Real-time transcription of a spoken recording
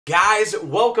Guys,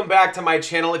 welcome back to my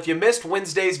channel. If you missed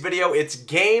Wednesday's video, it's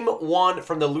Game 1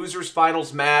 from the Losers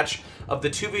Finals match of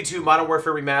the 2v2 Modern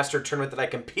Warfare Remastered tournament that I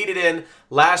competed in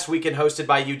last weekend, hosted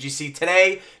by UGC.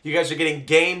 Today, you guys are getting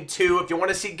Game 2. If you want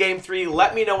to see Game 3,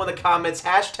 let me know in the comments.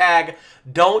 Hashtag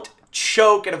don't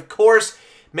choke. And of course,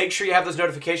 make sure you have those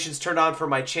notifications turned on for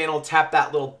my channel. Tap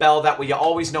that little bell. That way you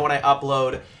always know when I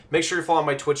upload. Make sure you're following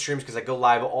my Twitch streams because I go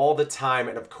live all the time.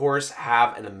 And of course,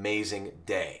 have an amazing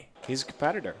day. He's a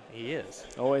competitor. He is.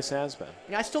 Always has been.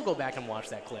 Yeah, I still go back and watch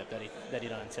that clip that he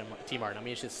done on T Martin. I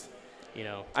mean, it's just, you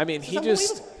know. I mean, he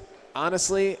just,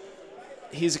 honestly,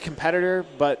 he's a competitor,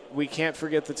 but we can't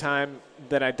forget the time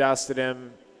that I dusted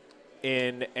him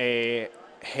in a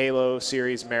Halo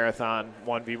Series Marathon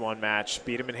 1v1 match.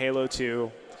 Beat him in Halo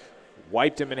 2,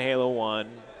 wiped him in Halo 1.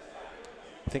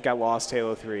 I think I lost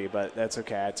Halo 3, but that's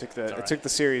okay. I took the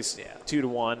series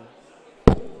 2-1.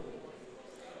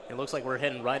 It looks like we're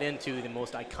heading right into the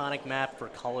most iconic map for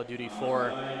Call of Duty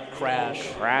 4,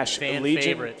 Crash. Crash, fan Legion.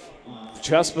 favorite.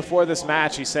 Just before this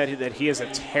match, he said that he is a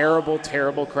terrible,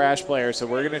 terrible Crash player. So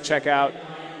we're going to check out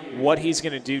what he's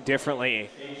going to do differently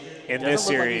in this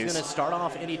series. Like he's going to start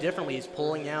off any differently. He's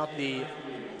pulling out the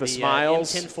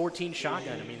Smiles. M1014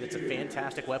 shotgun. I mean, it's a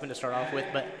fantastic weapon to start off with.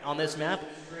 But on this map,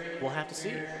 we'll have to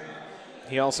see.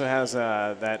 He also has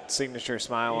that signature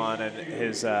smile on and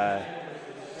his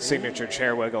signature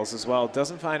chair wiggles as well.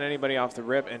 Doesn't find anybody off the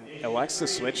rip and elects to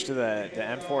switch to the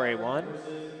M4A1.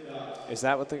 Is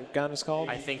that what the gun is called?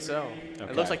 I think so. Okay.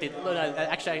 It looks like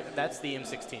actually, that's the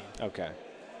M16. Okay.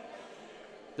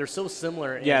 They're so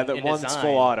similar in one's design.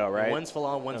 full auto, right? One's full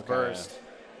auto, one's burst.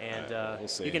 And we'll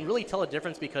see. You can really tell a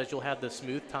difference because you'll have the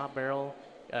smooth top barrel,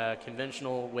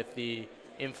 conventional with the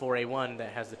M4A1 that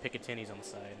has the Picatinis on the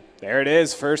side. There it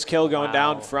is. First kill going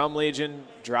down from Legion.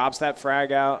 Drops that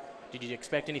frag out. Did you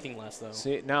expect anything less, though?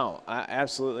 See, no,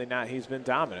 absolutely not. He's been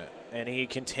dominant, and he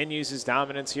continues his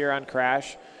dominance here on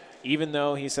Crash, even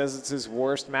though he says it's his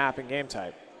worst map and game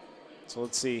type. So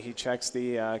let's see. He checks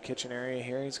the kitchen area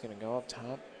here. He's going to go up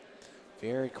top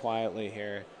very quietly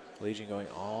here. Legion going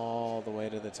all the way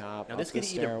to the top. Now, this could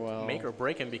either make or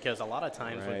break him because a lot of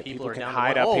times when people are can down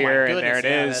hide to up here, and there it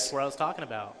is. That's what I was talking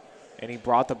about. And he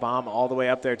brought the bomb all the way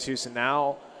up there, too. So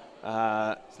now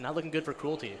it's not looking good for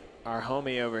Cruelty. Our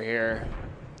homie over here,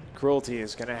 Cruelty,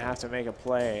 is going to have to make a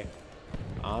play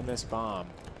on this bomb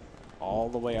all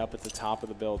the way up at the top of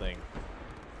the building.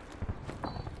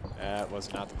 That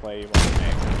was not the play you wanted to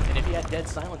make. And if he had dead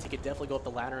silence, he could definitely go up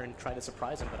the ladder and try to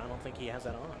surprise him, but I don't think he has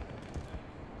that on.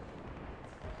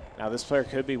 Now this player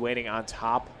could be waiting on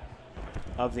top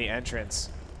of the entrance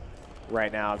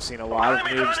right now. I've seen a lot of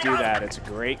noobs do that. It's a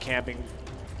great camping,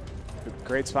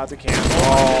 great spot to camp.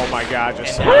 Oh my God,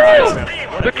 just surprised him.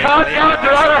 The compounds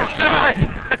are on our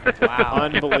side! Wow.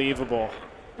 Unbelievable.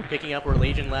 Picking up where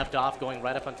Legion left off, going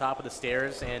right up on top of the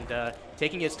stairs and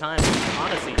taking his time.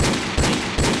 Honestly,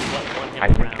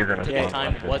 I think you're going to take his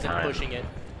time, wasn't pushing it.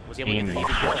 Was able to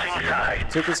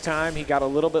get Took his time. He got a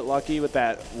little bit lucky with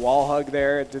that wall hug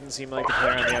there. It didn't seem like the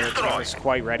player on the other team was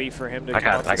quite ready for him to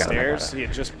come up the stairs. He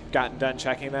had just gotten done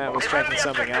checking that. Was checking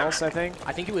something else, I think.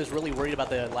 I think he was really worried about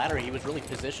the ladder. He was really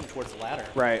positioned towards the ladder.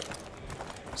 Right.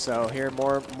 So here,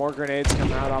 more grenades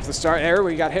coming out off the start. There,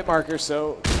 we got hit markers,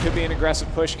 so could be an aggressive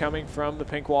push coming from the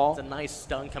pink wall. It's a nice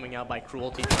stun coming out by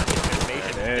Cruelty trying to get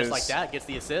penetration. Just like that, gets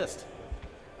the assist.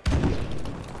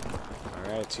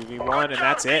 All right, 2v1, and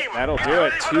that's it. That'll do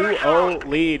it. 2-0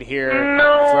 lead here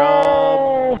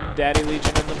from Daddy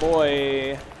Legion and the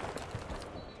boy.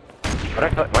 Why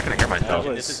can I hear myself?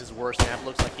 This is his worst map.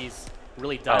 Looks like he's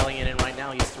really dialing in right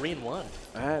now. He's 3-1.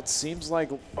 It seems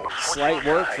like slight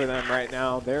work for them right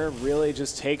now. They're really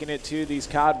just taking it to these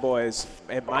COD boys.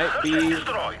 It might be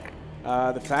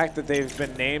the fact that they've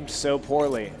been named so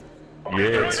poorly.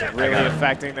 Yeah, it's really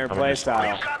affecting their play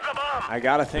style. I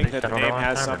gotta think that the name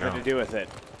has something to do with it.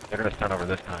 They're gonna stun over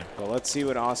this time. Well, let's see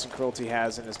what Austin Cruelty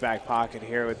has in his back pocket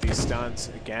here with these stunts.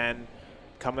 Again,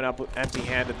 coming up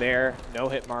empty-handed there. No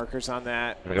hit markers on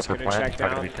that. Just gonna check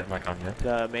down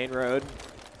the main road,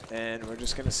 and we're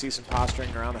just gonna see some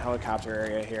posturing around the helicopter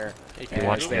area here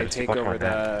as they take over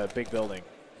the big building.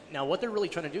 Now, what they're really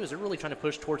trying to do is they're really trying to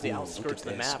push towards the outskirts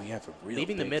of the map,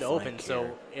 leaving the mid open.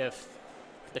 So if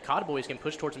the COD boys can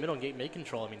push towards the middle and get mid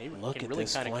control, I mean, they can really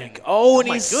kind of. Oh, and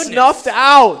he's snuffed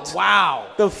out. Wow.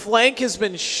 The flank has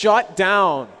been shut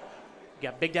down. You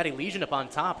got Big Daddy Legion up on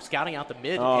top, scouting out the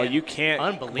mid. Oh, you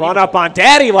can't run up on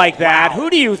Daddy like that. Wow. Who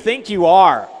do you think you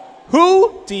are?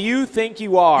 Who do you think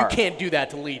you are? You can't do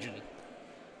that to Legion.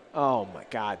 Oh, my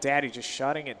God. Daddy just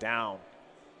shutting it down.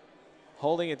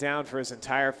 Holding it down for his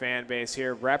entire fan base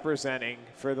here, representing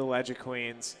for the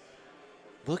LEGIQN.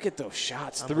 Look at those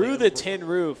shots through the tin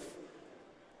roof.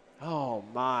 Oh,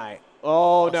 my.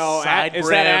 Oh, no. Side Is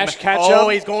brim. that Ash Ketchum? Oh,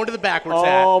 he's going to the backwards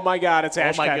hat. Oh, my God. It's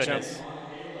Ash my Ketchum.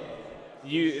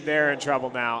 Goodness. They're in trouble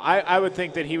now. I would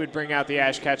think that he would bring out the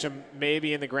Ash Ketchum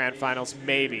maybe in the grand finals,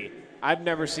 maybe. I've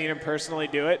never seen him personally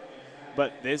do it,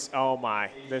 but this, oh, my.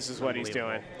 This is what he's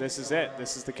doing. This is it.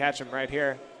 This is the Ketchum right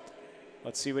here.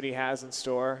 Let's see what he has in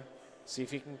store. See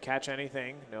if he can catch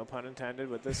anything. No pun intended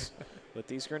with this, with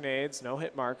these grenades. No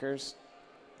hit markers.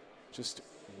 Just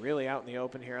really out in the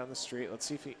open here on the street. Let's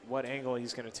see what angle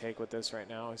he's going to take with this right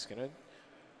now. He's going to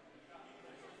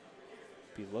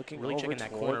be looking really over checking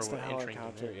that towards corner the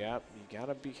helicopter. Yep, you got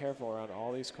to be careful around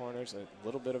all these corners. A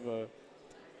little bit of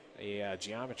a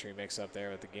geometry mix up there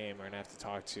with the game. We're going to have to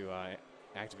talk to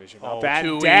Activision about that.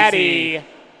 Daddy, easy.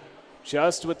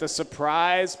 Just with the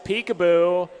surprise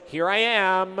peekaboo. Here I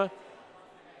am.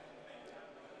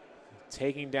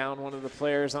 Taking down one of the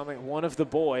players on one of the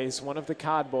boys, one of the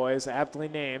COD boys, aptly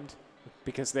named,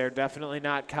 because they're definitely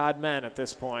not COD men at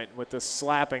this point with the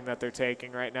slapping that they're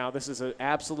taking right now. This is an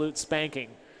absolute spanking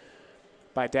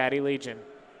by Daddy Legion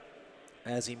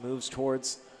as he moves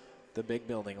towards the big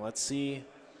building. Let's see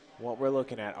what we're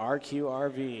looking at.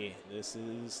 RQRV. This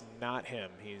is not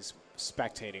him. He's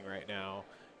spectating right now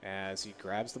as he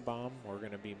grabs the bomb. We're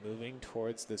going to be moving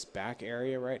towards this back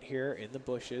area right here in the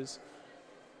bushes.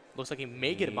 Looks like he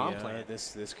may get a bomb plant.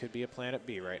 This could be a Planet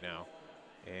B right now.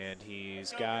 And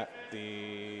he's got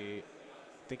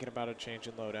thinking about a change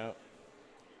in loadout.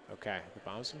 Okay, the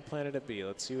bomb's been planted at B.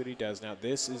 Let's see what he does now.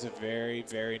 This is a very,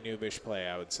 very noobish play,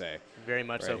 I would say. Very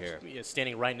much so. Here.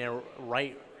 Standing right now,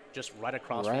 just right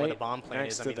across from where the bomb plant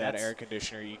next is. to that air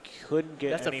conditioner. You couldn't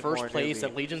get that's any the first more place newbie.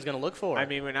 that Legion's going to look for. I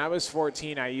mean, when I was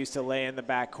 14, I used to lay in the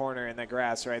back corner in the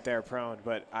grass right there prone,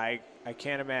 but I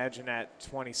can't imagine at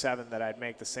 27 that I'd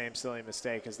make the same silly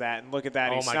mistake as that. And look at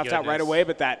that. He snuffed out right away,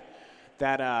 but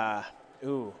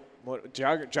what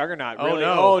Juggernaut really?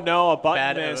 No. Oh, no, a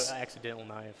button miss. Accidental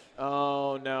knife.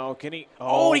 Oh, no. Can he?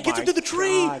 Oh, he gets him through the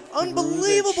tree. God,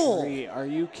 Unbelievable. through the tree. Are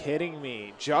you kidding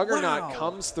me? Juggernaut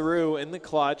comes through in the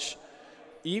clutch.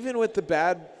 Even with the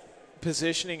bad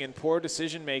positioning and poor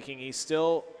decision-making, he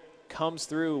still comes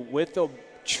through with the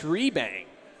tree bang.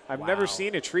 I've never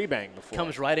seen a tree bang before.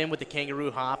 Comes right in with the kangaroo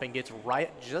hop and gets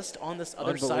right just on this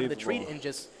other side of the tree and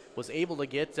just was able to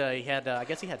get, he had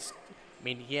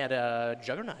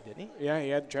Juggernaut, didn't he? Yeah, he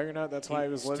had Juggernaut. That's why he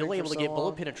was living still able for to so get long.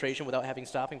 bullet penetration without having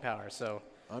stopping power. So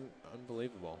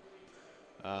unbelievable.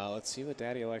 Let's see what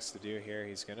Daddy elects to do here.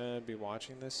 He's going to be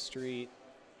watching this street,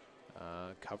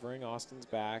 covering Austin's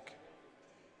back,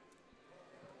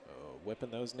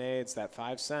 whipping those nades, that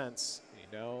 5 cents.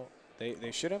 You know,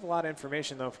 they should have a lot of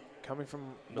information, though, coming from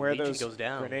where those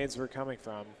grenades were coming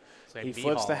from. He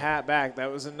flips the hat back.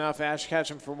 That was enough Ash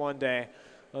Ketchum for one day.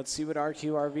 Let's see what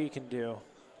RQRV can do.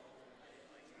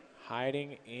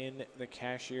 Hiding in the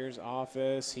cashier's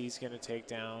office. He's going to take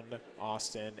down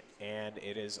Austin, and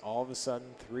it is all of a sudden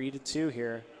 3-2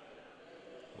 here.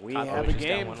 We have a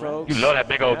game, folks. You love that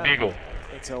big old beagle.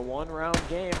 It's a one-round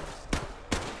game.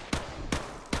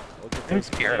 Look at I'm those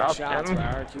scared shots of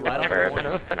by them.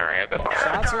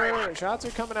 RQRV. Shots are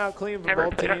coming out clean from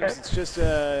both teams. It's just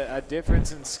a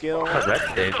difference in skill. Red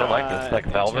stage, I like this, like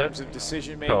velvet. In terms of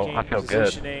decision-making, So I feel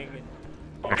positioning.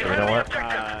 good. Actually, you know what?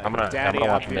 I'm gonna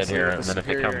watch mid here, and then if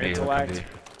they come B, it'll come B.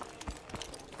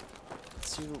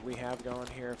 Let's see what we have going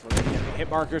here. For hit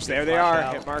markers, there they are.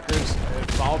 Hit markers,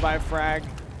 followed by a frag.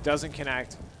 Doesn't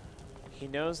connect. He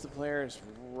knows the player is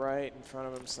right in front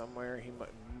of him somewhere. He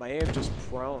may have just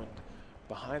proned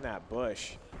behind that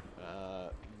bush.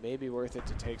 Maybe worth it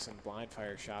to take some blind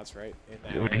fire shots right in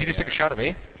that area. Did he just take a shot at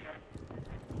me?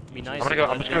 Nice.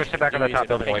 I'm just gonna sit back on the top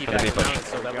building and wait for the B push.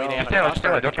 So that way they have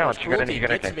don't challenge. You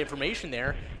gotta get some information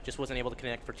there. Just wasn't able to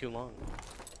connect for too long.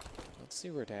 Let's see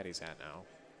where Daddy's at now.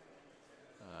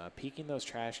 Peeking those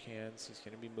trash cans. He's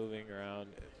going to be moving around.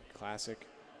 Classic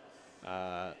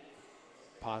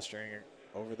posturing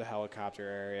over the helicopter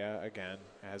area again,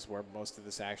 as where most of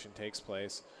this action takes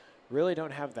place. Really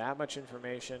don't have that much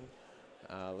information.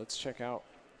 Let's check out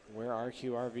where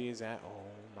RQRV is at. Oh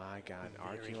my God,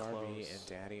 RQRV and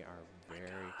Daddy are very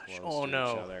close to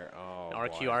each other. Oh,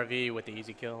 RQRV with the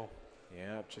easy kill.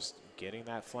 Yeah, just getting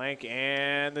that flank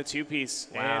and the two-piece,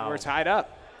 and we're tied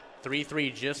up.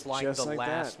 3-3, just like the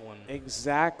last one.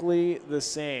 Exactly the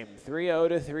same. 3-0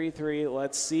 to 3-3.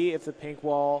 Let's see if the pink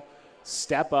wall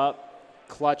step up,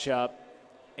 clutch up,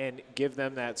 and give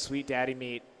them that sweet daddy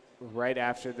meat right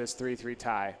after this 3-3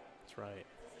 tie. That's right.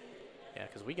 Yeah,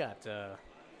 because we got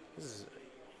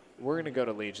we're going to go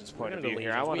to Legion's point of view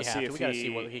here. I want to see if we got to see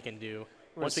what he can do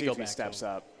once we go back. Steps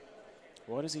up.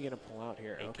 What is he going to pull out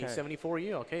here?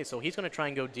 AK-74U. Okay, so he's going to try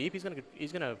and go deep. He's going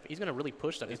to really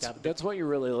push that. That's what you're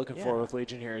really looking for with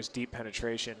Legion here is deep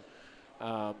penetration.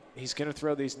 He's going to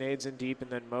throw these nades in deep, and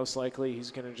then most likely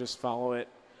he's going to just follow it.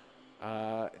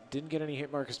 Didn't get any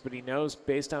hit markers, but he knows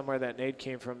based on where that nade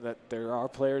came from that there are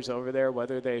players over there.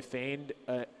 Whether they feigned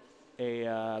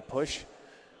a push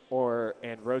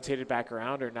and rotated back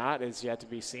around or not is yet to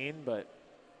be seen. But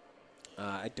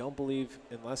I don't believe,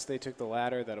 unless they took the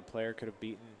ladder, that a player could have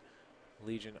beaten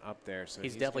Legion up there. So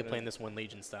he's definitely playing this one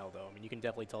Legion style, though. I mean, you can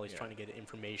definitely tell he's trying to get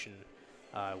information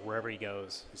wherever he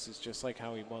goes. This is just like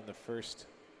how he won the first.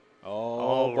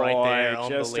 Oh, boy, right there,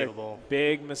 just unbelievable. A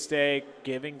big mistake,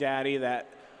 giving Daddy that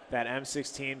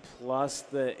M16 plus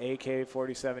the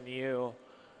AK-47U,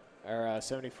 or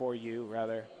 74U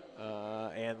rather.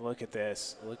 And look at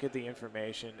this. Look at the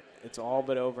information. It's all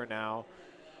but over now.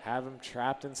 Have him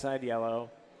trapped inside yellow.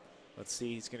 Let's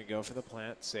see. He's going to go for the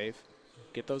plant. Safe.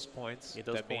 Get those points.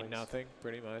 That mean nothing,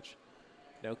 pretty much.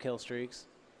 No kill streaks.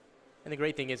 And the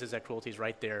great thing is that Cruelty's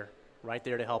right there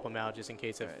to help him out, just in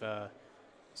case if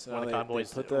so one of the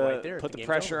Cowboys put right there. Put the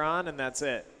pressure on, and that's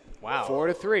it. Wow.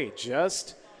 4-3,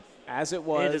 just as it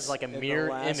was. It is like a mirror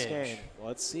image. Game.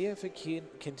 Let's see if it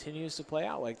continues to play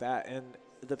out like that, and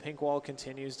the pink wall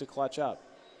continues to clutch up.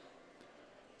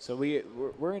 So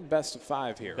we're in best of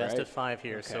 5 here, right? Best of 5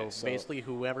 here. Okay, so basically,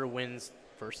 whoever wins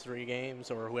first 3 games,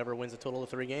 or whoever wins a total of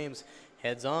 3 games,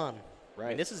 heads on.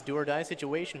 Right. And this is do or die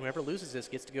situation. Whoever loses this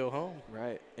gets to go home.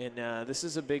 Right. And this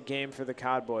is a big game for the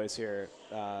COD boys here.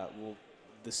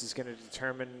 This is going to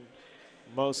determine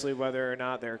mostly whether or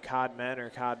not they're COD men or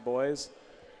COD boys.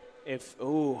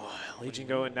 Legion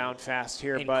going down fast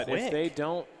here, but quick.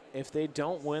 if they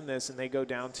don't win this and they go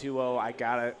down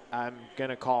 2-0, I'm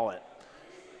gonna call it.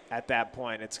 At that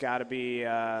point, it's got to be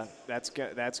that's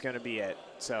going to be it.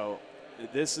 So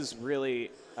this is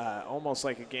really almost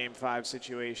like a Game 5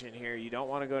 situation here. You don't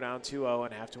want to go down 2-0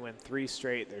 and have to win 3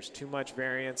 straight. There's too much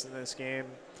variance in this game,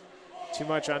 too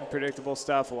much unpredictable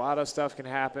stuff. A lot of stuff can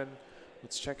happen.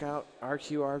 Let's check out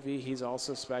RQRV. He's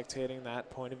also spectating that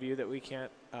point of view that we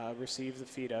can't receive the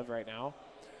feed of right now.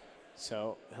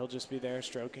 So he'll just be there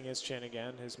stroking his chin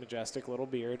again, his majestic little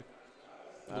beard,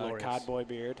 COD boy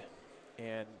beard.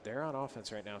 And they're on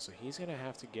offense right now, so he's going to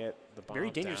have to get the bomb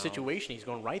Very dangerous down. situation. He's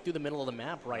going right through the middle of the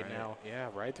map right now. Yeah,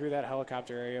 right through that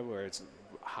helicopter area where it's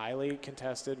highly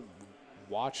contested,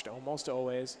 watched almost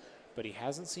always, but he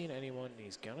hasn't seen anyone.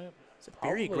 He's going to It's a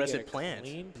very aggressive plant.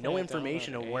 No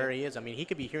information of where he is. I mean, he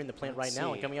could be here in the plant right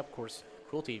now and coming up, of course,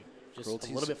 Cruelty just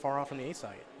a little bit far off from the A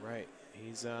site. Right.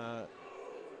 He's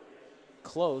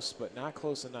close, but not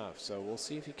close enough. So we'll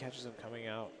see if he catches him coming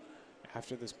out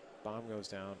after this bomb goes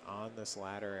down on this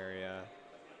ladder area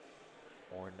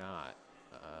or not.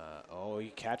 He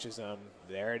catches him.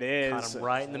 There it is. Caught him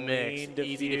right in the mix.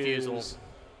 Easy defusal.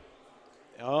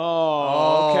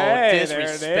 Okay.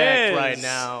 Disrespect there it is. right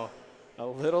now. A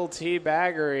little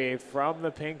teabaggery from the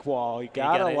pink wall. You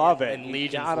gotta love it. And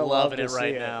Legion's loving it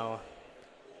right now.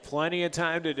 Plenty of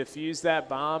time to defuse that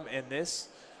bomb, and this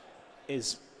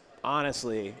is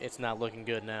honestly, it's not looking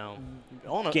good now.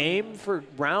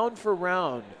 Round for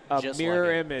round, a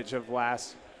mirror image of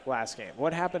last game.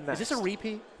 What happened next? Is this a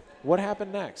repeat? What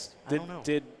happened next? I don't know.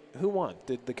 Who won?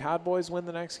 Did the COD boys win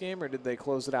the next game, or did they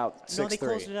close it out 6-3? No, they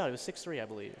closed it out. It was 6-3, I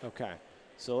believe. Okay.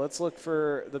 So let's look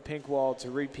for the pink wall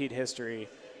to repeat history.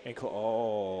 And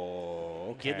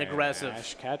okay. Getting aggressive.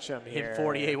 Ash, catch him here. Hit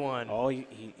 48-1. Oh,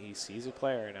 he sees a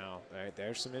player now. All right,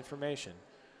 there's some information.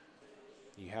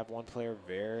 You have one player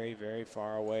very, very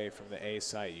far away from the A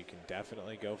site. You can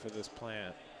definitely go for this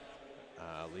plant.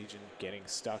 Legion getting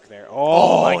stuck there.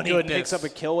 Oh my goodness. He picks up a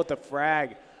kill with the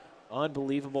frag.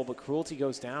 Unbelievable, but Cruelty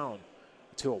goes down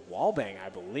to a wallbang, I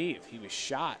believe. He was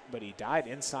shot, but he died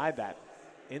inside that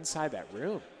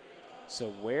room. So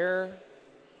where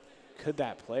could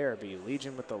that player be?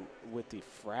 Legion with the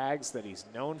frags that he's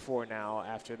known for now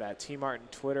after that T Martin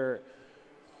Twitter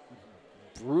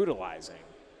brutalizing.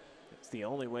 It's the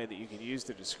only way that you can use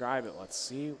to describe it. Let's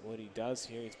see what he does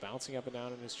here. He's bouncing up and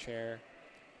down in his chair.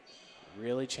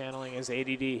 Really channeling his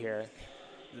ADD here.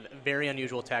 Very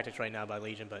unusual tactics right now by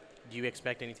Legion, but do you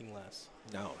expect anything less?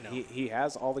 No. He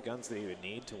has all the guns that he would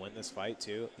need to win this fight,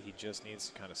 too. He just needs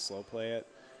to kind of slow play it.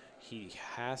 He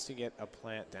has to get a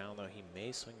plant down, though. He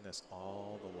may swing this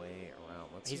all the way around.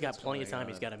 He's got plenty of time.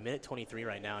 He's got a minute 23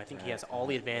 right now. I think he has all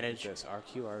the advantage. This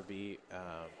RQRB,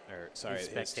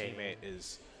 his teammate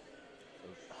is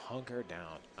hunkered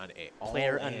down on a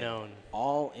player unknown.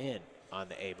 All in on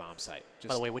the A bomb site.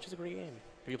 By the way, which is a great game.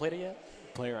 Have you played it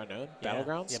yet? Player unknown? Yeah.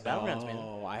 Battlegrounds? Yeah, Battlegrounds, man.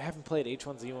 Oh, I haven't played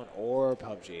H1Z1 or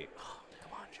PUBG.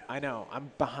 Come on, Joe. I know.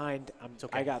 I'm behind. It's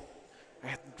okay. I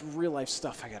have real life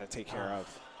stuff I got to take care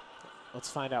of. Let's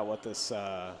find out what this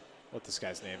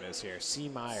guy's name is here. C.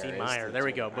 Meyer. C. Meyer. There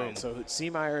we go. Boom. Right, so C.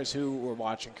 Meyer is who we're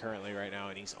watching currently right now,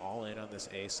 and he's all in on this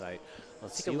A site.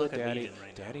 Let's take a look at Legion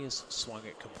right now. Daddy has swung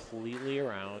it completely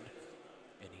around,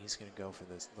 and he's going to go for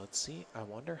this. Let's see. I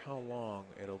wonder how long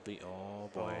it'll be. Oh,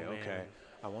 boy. Oh, okay. man.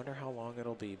 I wonder how long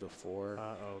it'll be before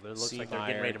it looks like they're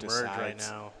getting ready to merge right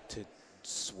now. To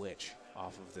switch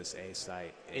off of this A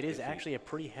site. It is actually a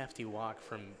pretty hefty walk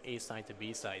from A side to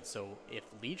B side. So if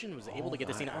Legion was able to get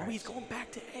this in, he's going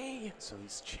back to A. So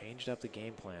he's changed up the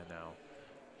game plan now.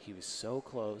 He was so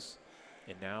close,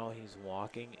 and now he's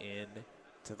walking in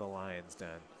to the Lion's Den.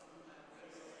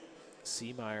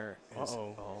 C. Meyer is,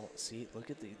 see,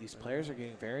 look at these players are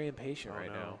getting very impatient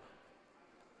right now.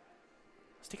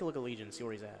 Let's take a look at Legion and see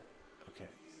where he's at. Okay.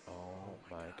 Oh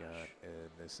my God. And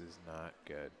this is not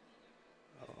good.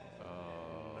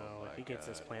 No, if he gets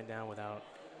this plan down without,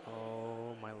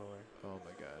 oh my lord. Oh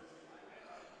my God.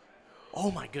 Oh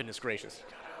my goodness gracious.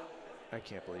 I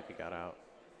can't believe he got out.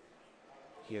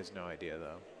 He has no idea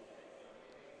though.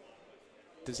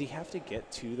 Does he have to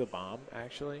get to the bomb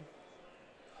actually?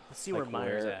 Let's see where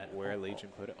Meyer's at. Where Legion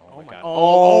put it. Oh my God.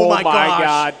 Oh my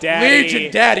God, Daddy.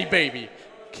 Legion Daddy, baby.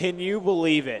 Can you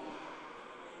believe it?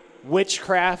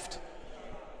 Witchcraft,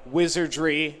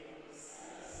 wizardry,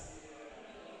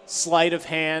 sleight of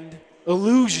hand,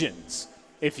 illusions,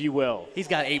 if you will. He's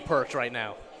got 8 perks right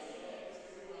now.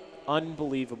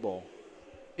 Unbelievable.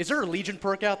 Is there a Legion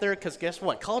perk out there? Because guess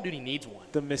what? Call of Duty needs one.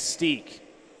 The mystique.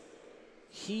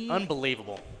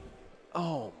 Unbelievable.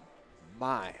 Oh,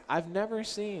 my. I've never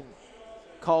seen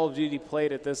Call of Duty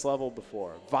played at this level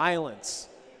before. Violence,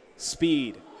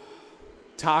 speed,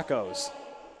 tacos.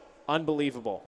 Unbelievable.